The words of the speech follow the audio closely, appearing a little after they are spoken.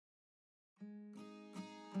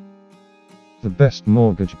The best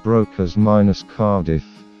mortgage brokers minus Cardiff.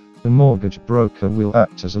 The mortgage broker will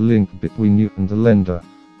act as a link between you and the lender.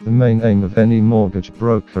 The main aim of any mortgage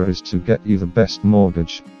broker is to get you the best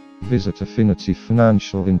mortgage. Visit Affinity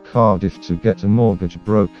Financial in Cardiff to get a mortgage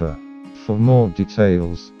broker. For more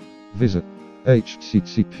details, visit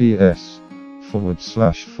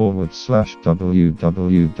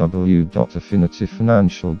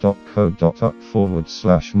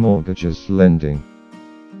https://www.affinityfinancial.co.uk/mortgages lending.